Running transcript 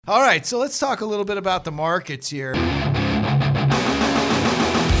All right, so let's talk a little bit about the markets here.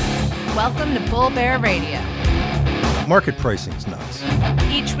 Welcome to Bull Bear Radio. Market pricing's nuts.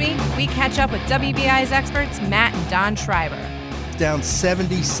 Each week, we catch up with WBI's experts, Matt and Don Schreiber. Down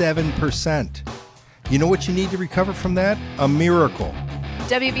 77%. You know what you need to recover from that? A miracle.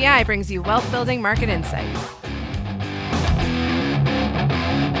 WBI brings you wealth-building market insights.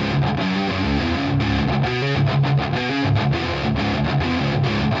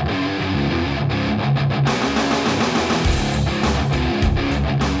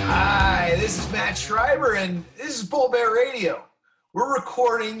 Hi, this is Matt Schreiber, and this is Bull Bear Radio. We're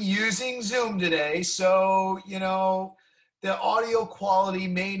recording using Zoom today, so, the audio quality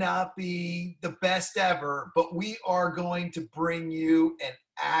may not be the best ever, but we are going to bring you an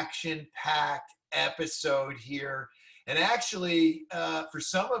action-packed episode here. And actually, for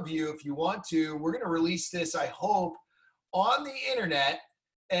some of you, if you want to, we're going to release this, I hope, on the internet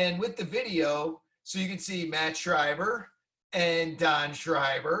and with the video, so you can see Matt Schreiber and Don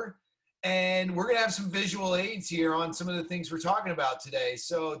Schreiber. And we're going to have some visual aids here on some of the things we're talking about today.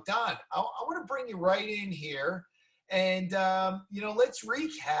 So, Don, I want to bring you right in here. And, let's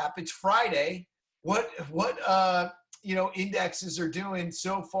recap. It's Friday. What indexes are doing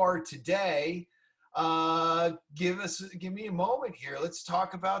so far today. Give me a moment here. Let's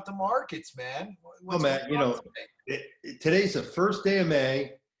talk about the markets, man. Matt, today's the first day of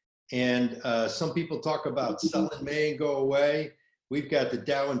May, and some people talk about selling May and go away. We've got the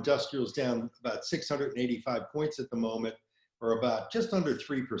Dow Industrials down about 685 points at the moment, or about just under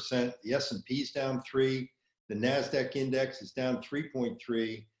 3%. The S&P's down 3%. The NASDAQ index is down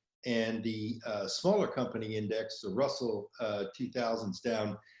 3.3%, and the smaller company index, the Russell 2000 is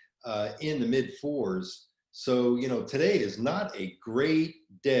down in the mid-4s. So, today is not a great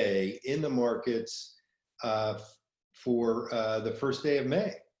day in the markets for the first day of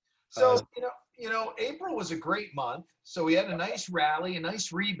May. So, April was a great month. So we had a nice rally, a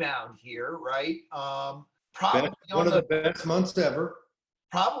nice rebound here, right? Probably one of the best months ever.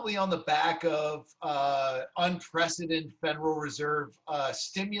 Probably on the back of unprecedented Federal Reserve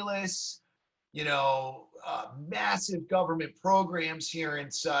stimulus, massive government programs here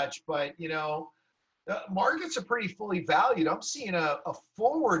and such. But, the markets are pretty fully valued. I'm seeing a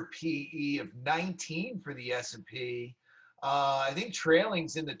forward PE of 19 for the S&P. I think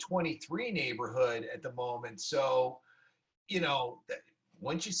trailing's in the 23 neighborhood at the moment. So,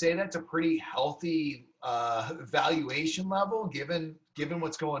 wouldn't you say that's a pretty healthy valuation level given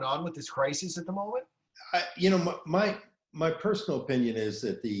what's going on with this crisis at the moment? My personal opinion is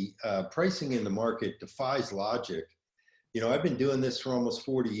that the pricing in the market defies logic. I've been doing this for almost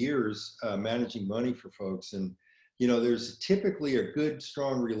 40 years, managing money for folks. And, there's typically a good,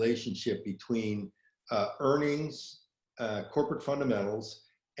 strong relationship between earnings, corporate fundamentals,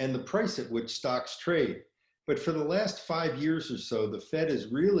 and the price at which stocks trade. But for the last 5 years or so, the Fed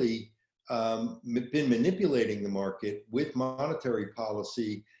has really been manipulating the market with monetary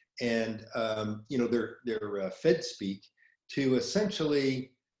policy and their Fed speak to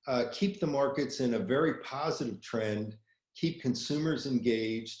essentially keep the markets in a very positive trend, keep consumers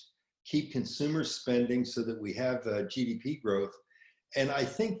engaged, keep consumers spending so that we have GDP growth. And I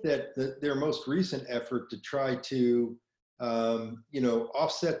think that their most recent effort to try to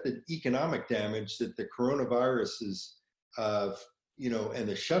offset the economic damage that the coronavirus is, and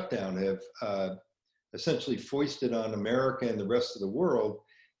the shutdown have essentially foisted on America and the rest of the world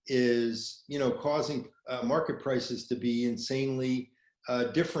is, causing market prices to be insanely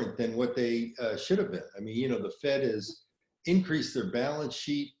different than what they should have been. I mean, the Fed has increased their balance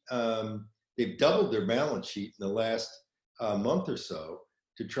sheet. They've doubled their balance sheet in the last month or so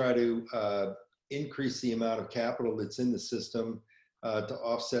to try to increase the amount of capital that's in the system to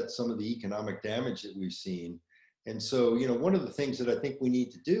offset some of the economic damage that we've seen. And so, one of the things that I think we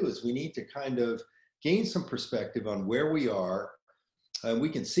need to do is we need to kind of gain some perspective on where we are. We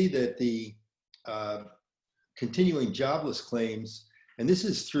can see that the continuing jobless claims, and this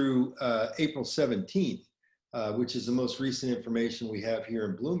is through April 17th, which is the most recent information we have here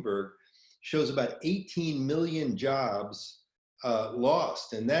in Bloomberg, shows about 18 million jobs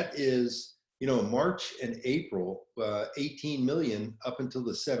lost. And that is, March and April, 18 million up until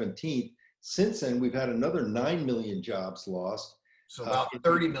the 17th. Since then, we've had another 9 million jobs lost. So about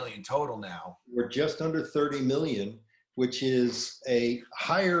 30 million total now. We're just under 30 million, which is a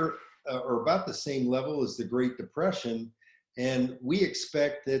higher or about the same level as the Great Depression. And we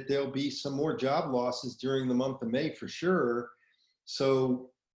expect that there'll be some more job losses during the month of May for sure. So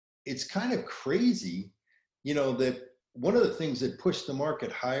it's kind of crazy, that one of the things that pushed the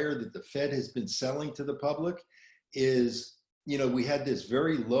market higher that the Fed has been selling to the public is we had this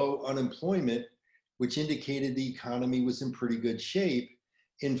very low unemployment, which indicated the economy was in pretty good shape.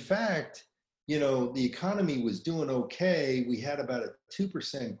 In fact, the economy was doing okay. We had about a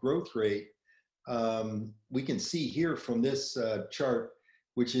 2% growth rate. We can see here from this chart,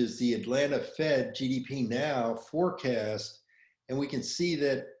 which is the Atlanta Fed GDP Now forecast, and we can see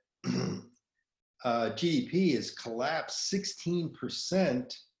that GDP has collapsed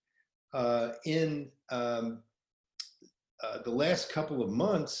 16% in the last couple of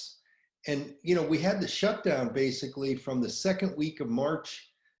months. And, we had the shutdown basically from the second week of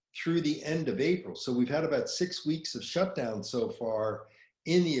March through the end of April. So we've had about 6 weeks of shutdown so far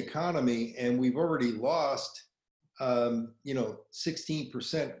in the economy, and we've already lost,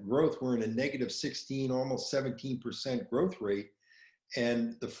 16% growth. We're in a negative 16, almost 17% growth rate.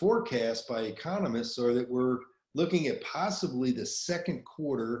 And the forecast by economists are that we're looking at possibly the second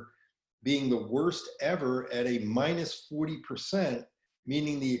quarter being the worst ever at a minus 40%,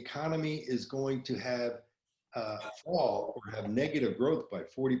 meaning the economy is going to have fall or have negative growth by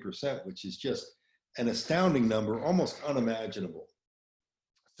 40%, which is just an astounding number, almost unimaginable.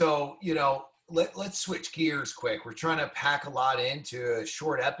 So, let's switch gears quick. We're trying to pack a lot into a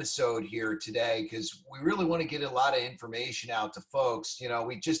short episode here today because we really want to get a lot of information out to folks.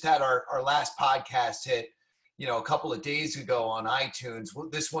 We just had our last podcast hit, a couple of days ago on iTunes.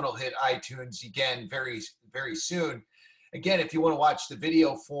 This one will hit iTunes again very, very soon. Again, if you want to watch the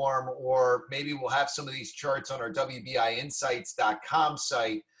video form, or maybe we'll have some of these charts on our WBIinsights.com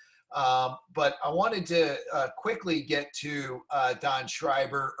site. But I wanted to quickly get to Don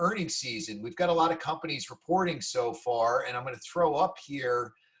Schreiber earnings season. We've got a lot of companies reporting so far, and I'm going to throw up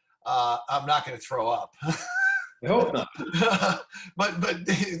here. I'm not going to throw up. I hope not. but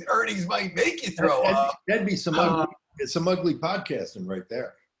the earnings might make you throw up. That'd be some ugly podcasting right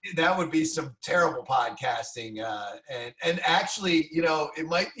there. That would be some terrible podcasting. And actually, it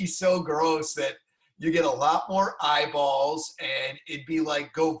might be so gross that you get a lot more eyeballs, and it'd be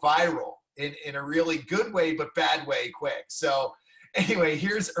like go viral in a really good way, but bad way quick. So anyway,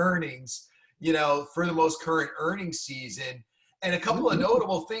 here's earnings, for the most current earnings season. And a couple of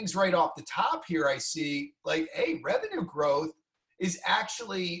notable things right off the top here, I see revenue growth is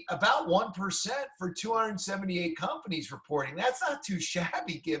actually about 1% for 278 companies reporting. That's not too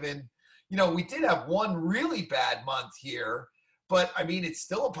shabby given, we did have one really bad month here, but I mean, it's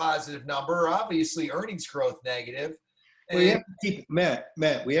still a positive number. Obviously, earnings growth negative. And we have to keep, Matt,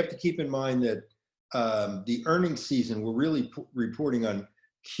 we have to keep in mind that the earnings season, we're really reporting on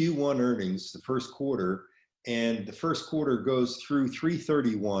Q1 earnings, the first quarter, and the first quarter goes through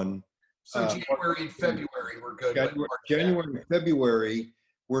 3/31. So January and February were good. January and February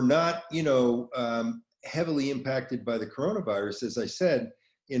were not, heavily impacted by the coronavirus. As I said,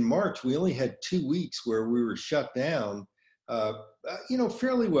 in March, we only had 2 weeks where we were shut down,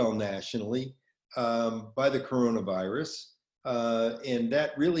 fairly well nationally by the coronavirus. And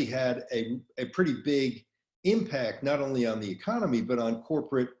that really had a pretty big impact, not only on the economy, but on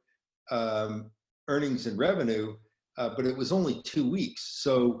corporate earnings and revenue. But it was only 2 weeks.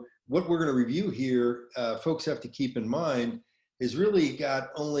 So what we're going to review here, folks have to keep in mind, is really got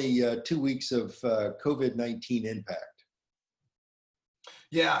only 2 weeks of COVID-19 impact.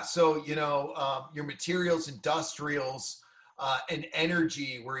 Yeah, so, your materials, industrials, and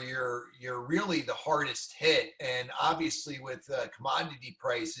energy where you're really the hardest hit. And obviously with commodity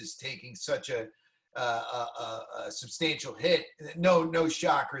prices taking such a substantial hit, no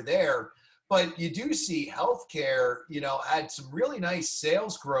shocker there. But you do see healthcare, had some really nice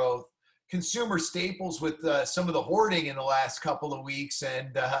sales growth. Consumer staples with some of the hoarding in the last couple of weeks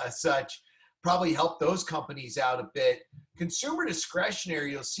and such probably helped those companies out a bit. Consumer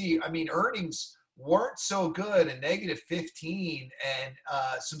discretionary, you'll see, earnings weren't so good, a negative 15, and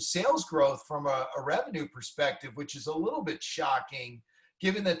some sales growth from a revenue perspective, which is a little bit shocking,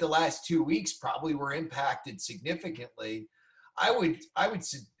 given that the last 2 weeks probably were impacted significantly. I would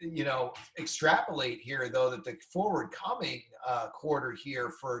extrapolate here, though, that the forward coming quarter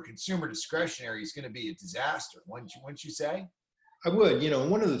here for consumer discretionary is going to be a disaster. Wouldn't you say? I would.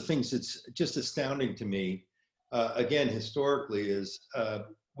 One of the things that's just astounding to me, again, historically, is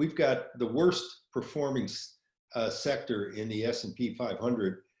we've got the worst performing sector in the S&P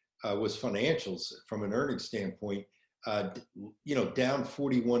 500 was financials from an earnings standpoint, down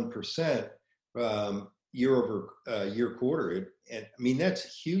 41%. Year over year quarter. And I mean, that's a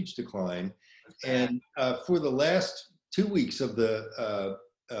huge decline. And for the last 2 weeks of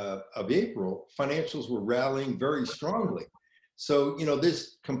April, financials were rallying very strongly. So,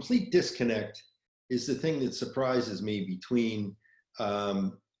 this complete disconnect is the thing that surprises me between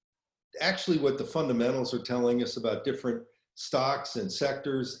actually what the fundamentals are telling us about different stocks and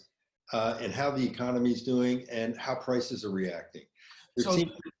sectors, and how the economy is doing and how prices are reacting.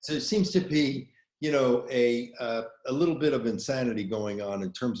 There seems to be, you know, a little bit of insanity going on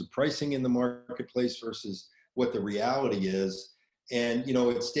in terms of pricing in the marketplace versus what the reality is. And, you know,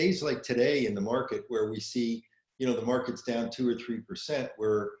 it's days like today in the market where we see, you know, the market's down 2 or 3%,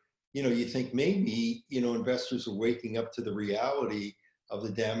 where, you know, you think maybe, you know, investors are waking up to the reality of the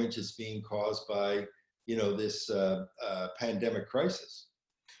damage that's being caused by, you know, this pandemic crisis.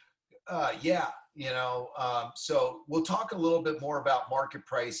 Yeah, you know, so we'll talk a little bit more about market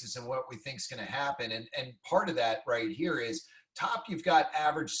prices and what we think is going to happen. And part of that right here is top, you've got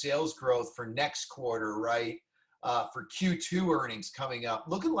average sales growth for next quarter, right? For Q2 earnings coming up,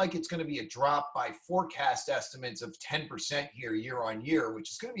 looking like it's going to be a drop by forecast estimates of 10% here year on year,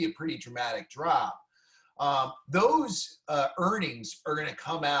 which is going to be a pretty dramatic drop. Those earnings are going to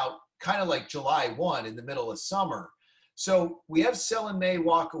come out kind of like July 1 in the middle of summer. So we have sell in May,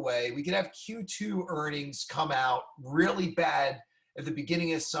 walk away. We could have Q2 earnings come out really bad at the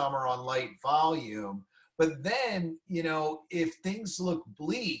beginning of summer on light volume. But then, you know, if things look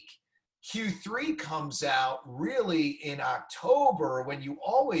bleak, Q3 comes out really in October, when you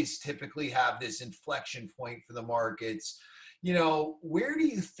always typically have this inflection point for the markets. You know, where do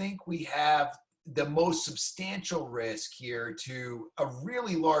you think we have the most substantial risk here to a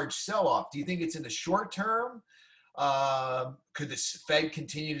really large sell-off? Do you think it's in the short term? Could the Fed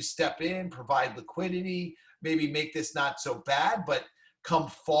continue to step in, provide liquidity, maybe make this not so bad, but come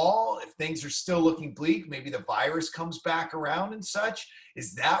fall, if things are still looking bleak, maybe the virus comes back around and such?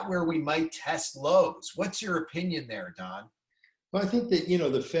 Is that where we might test lows? What's your opinion there, Don? Well, I think that, you know,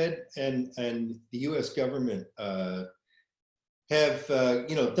 the Fed and the U.S. government have,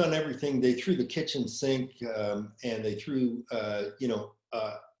 you know, done everything. They threw the kitchen sink, and they threw, you know,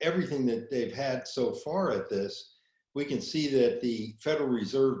 everything that they've had so far at this. We can see that the Federal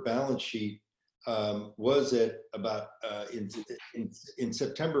Reserve balance sheet was at about in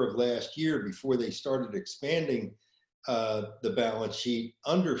September of last year, before they started expanding the balance sheet,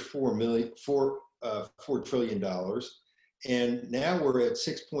 under $4 trillion. And now we're at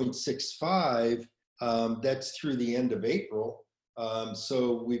 6.65. That's through the end of April.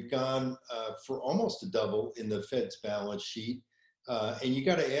 So we've gone for almost a double in the Fed's balance sheet. And you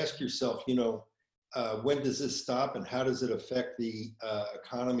got to ask yourself, you know, when does this stop and how does it affect the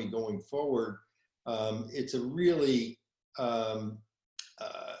economy going forward? It's a really,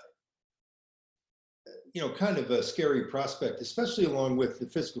 you know, kind of a scary prospect, especially along with the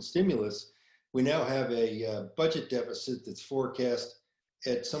fiscal stimulus. We now have a budget deficit that's forecast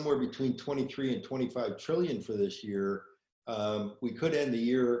at somewhere between 23 and 25 trillion for this year. We could end the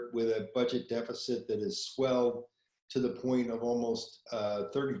year with a budget deficit that is swelled to the point of almost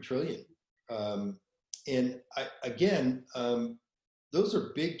 30 trillion. And again, those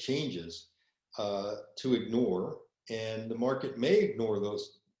are big changes to ignore, and the market may ignore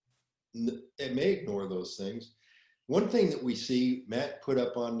those. It may ignore those things. One thing that we see, Matt put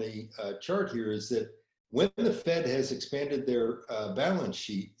up on the chart here, is that when the Fed has expanded their balance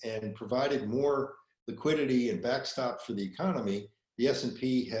sheet and provided more liquidity and backstop for the economy, the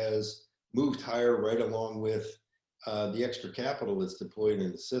S&P has moved higher right along with the extra capital that's deployed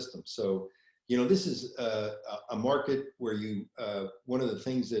in the system. So, you know, this is a market where you, one of the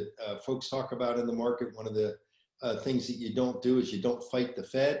things that folks talk about in the market, one of the things that you don't do is you don't fight the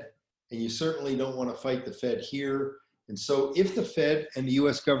Fed, and you certainly don't want to fight the Fed here. And so if the Fed and the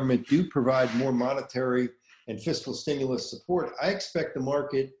US government do provide more monetary and fiscal stimulus support, I expect the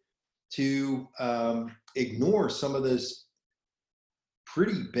market to ignore some of this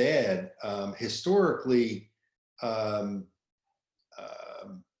pretty bad, historically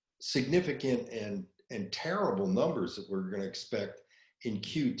significant and terrible numbers that we're going to expect in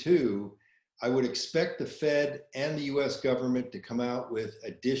Q2. I would expect the Fed and the US government to come out with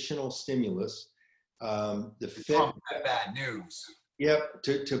additional stimulus. The Fed, bad news. Yep,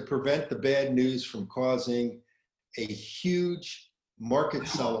 to prevent the bad news from causing a huge market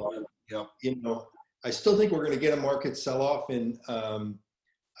sell-off. Yep. You know, I still think we're going to get a market sell-off in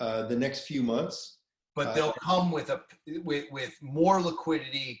the next few months. But they'll come with more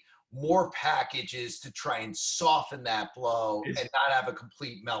liquidity, more packages to try and soften that blow and not have a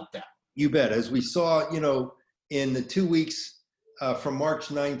complete meltdown. You bet. As we saw, you know, in the 2 weeks from March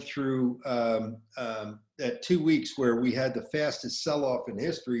 9th through that 2 weeks where we had the fastest sell-off in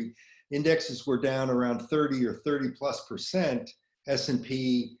history, indexes were down around 30 or 30+%.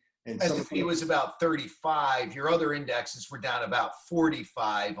 S&P and S&P was about 35. Your other indexes were down about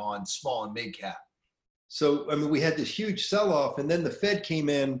 45 on small and mid cap. So, I mean, we had this huge sell-off, and then the Fed came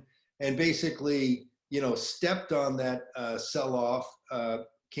in and basically stepped on that sell-off,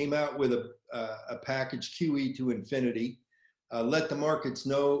 came out with a package QE to infinity, let the markets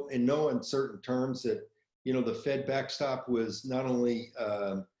know in no uncertain terms that, the Fed backstop was not only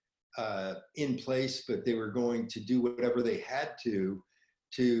in place, but they were going to do whatever they had to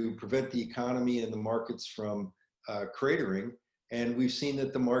prevent the economy and the markets from cratering. And we've seen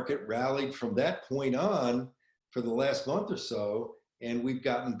that the market rallied from that point on for the last month or so. And we've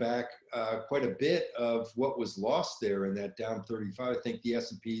gotten back quite a bit of what was lost there in that down 35. I think the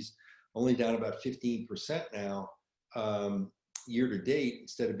S&P's only down about 15% now, year to date,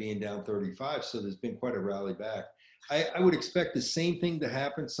 instead of being down 35. So there's been quite a rally back. I would expect the same thing to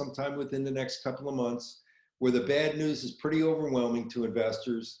happen sometime within the next couple of months, where the bad news is pretty overwhelming to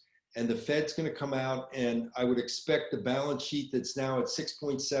investors, and the Fed's going to come out, and I would expect the balance sheet that's now at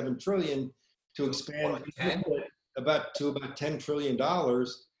 6.7 trillion to expand about $10 trillion,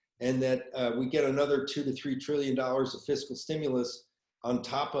 and that we get another $2 to $3 trillion of fiscal stimulus on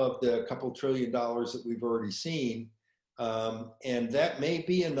top of the couple $1 trillion that we've already seen. And that may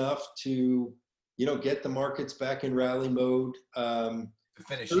be enough to, get the markets back in rally mode. To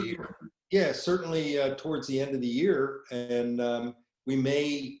finish the year. Yeah, certainly towards the end of the year. And we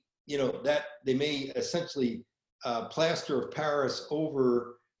may, that they may essentially plaster of Paris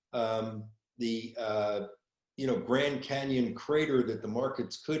over the, Grand Canyon crater that the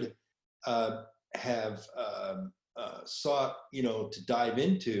markets could have sought, to dive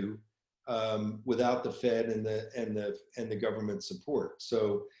into without the Fed and the government support.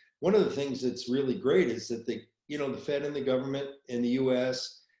 So one of the things that's really great is that the Fed and the government in the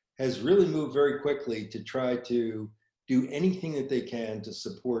U.S. has really moved very quickly to try to do anything that they can to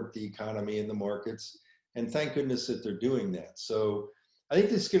support the economy and the markets. And thank goodness that they're doing that. So I think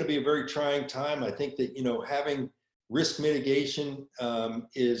this is going to be a very trying time. I think that, having risk mitigation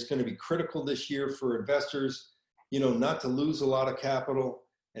is going to be critical this year for investors, not to lose a lot of capital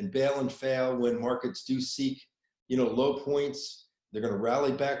and bail and fail when markets do seek, low points. They're going to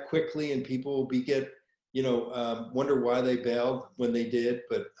rally back quickly, and people will wonder why they bailed when they did.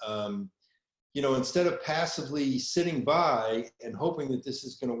 But, instead of passively sitting by and hoping that this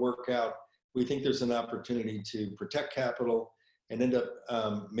is going to work out, we think there's an opportunity to protect capital and end up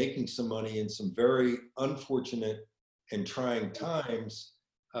making some money in some very unfortunate and trying times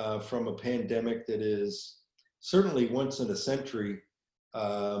from a pandemic that is certainly once in a century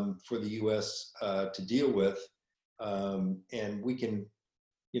for the U.S. To deal with. And we can,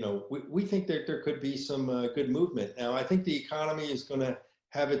 we think that there could be some good movement. Now, I think the economy is going to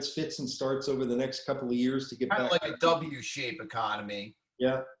have its fits and starts over the next couple of years to get kind back. Of like a W-shaped economy.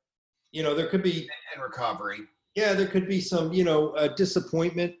 Yeah. There could be. And recovery. Yeah, there could be some,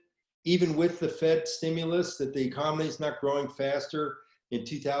 disappointment, even with the Fed stimulus, that the economy is not growing faster in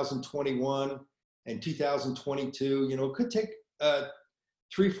 2021 and 2022. It could take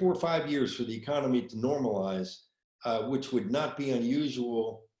 3, 4, 5 years for the economy to normalize, which would not be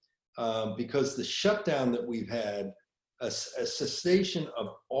unusual because the shutdown that we've had, a cessation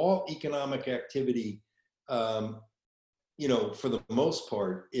of all economic activity, for the most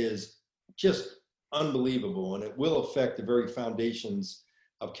part, is just unbelievable, and it will affect the very foundations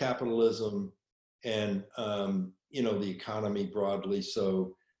of capitalism and the economy broadly.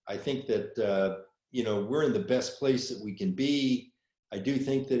 So I think that we're in the best place that we can be. I do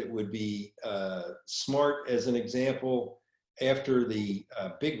think that it would be smart, as an example, after the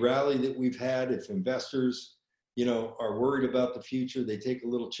big rally that we've had, if investors are worried about the future, they take a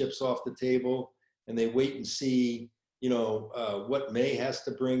little chips off the table and they wait and see what May has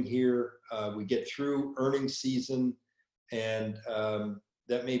to bring here. We get through earnings season, and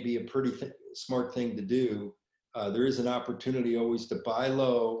that may be a pretty smart thing to do. There is an opportunity always to buy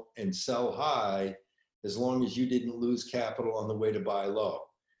low and sell high, as long as you didn't lose capital on the way to buy low.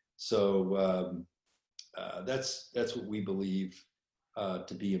 So that's what we believe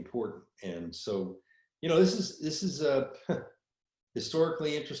to be important. And so, this is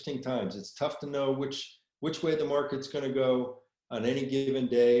historically interesting times. It's tough to know which way the market's going to go on any given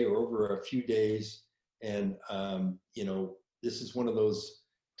day or over a few days. And, this is one of those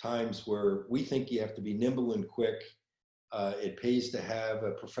times where we think you have to be nimble and quick. It pays to have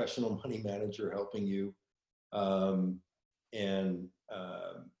a professional money manager helping you.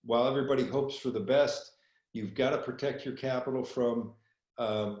 While everybody hopes for the best, you've got to protect your capital from,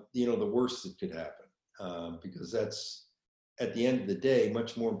 the worst that could happen, because that's, at the end of the day,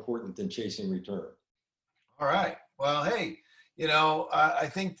 much more important than chasing return. All right. Well, hey, I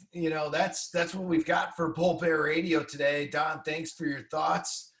think, that's what we've got for Bull Bear Radio today. Don, thanks for your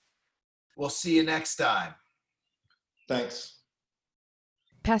thoughts. We'll see you next time. Thanks.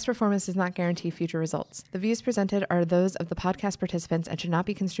 Past performance does not guarantee future results. The views presented are those of the podcast participants and should not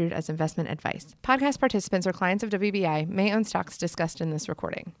be construed as investment advice. Podcast participants or clients of WBI may own stocks discussed in this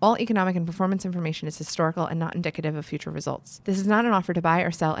recording. All economic and performance information is historical and not indicative of future results. This is not an offer to buy or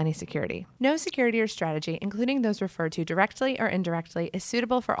sell any security. No security or strategy, including those referred to directly or indirectly, is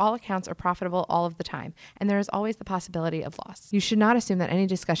suitable for all accounts or profitable all of the time, and there is always the possibility of loss. You should not assume that any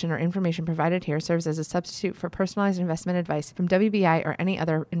discussion or information provided here serves as a substitute for personalized investment advice from WBI or any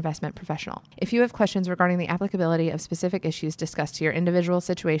other investment professional. If you have questions regarding the applicability of specific issues discussed to your individual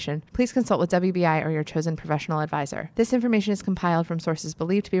situation, please consult with WBI or your chosen professional advisor. This information is compiled from sources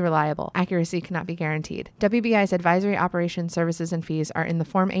believed to be reliable. Accuracy cannot be guaranteed. WBI's advisory operations, services, and fees are in the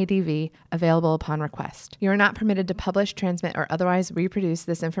Form ADV, available upon request. You are not permitted to publish, transmit, or otherwise reproduce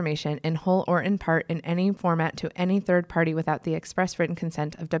this information in whole or in part in any format to any third party without the express written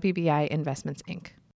consent of WBI Investments, Inc.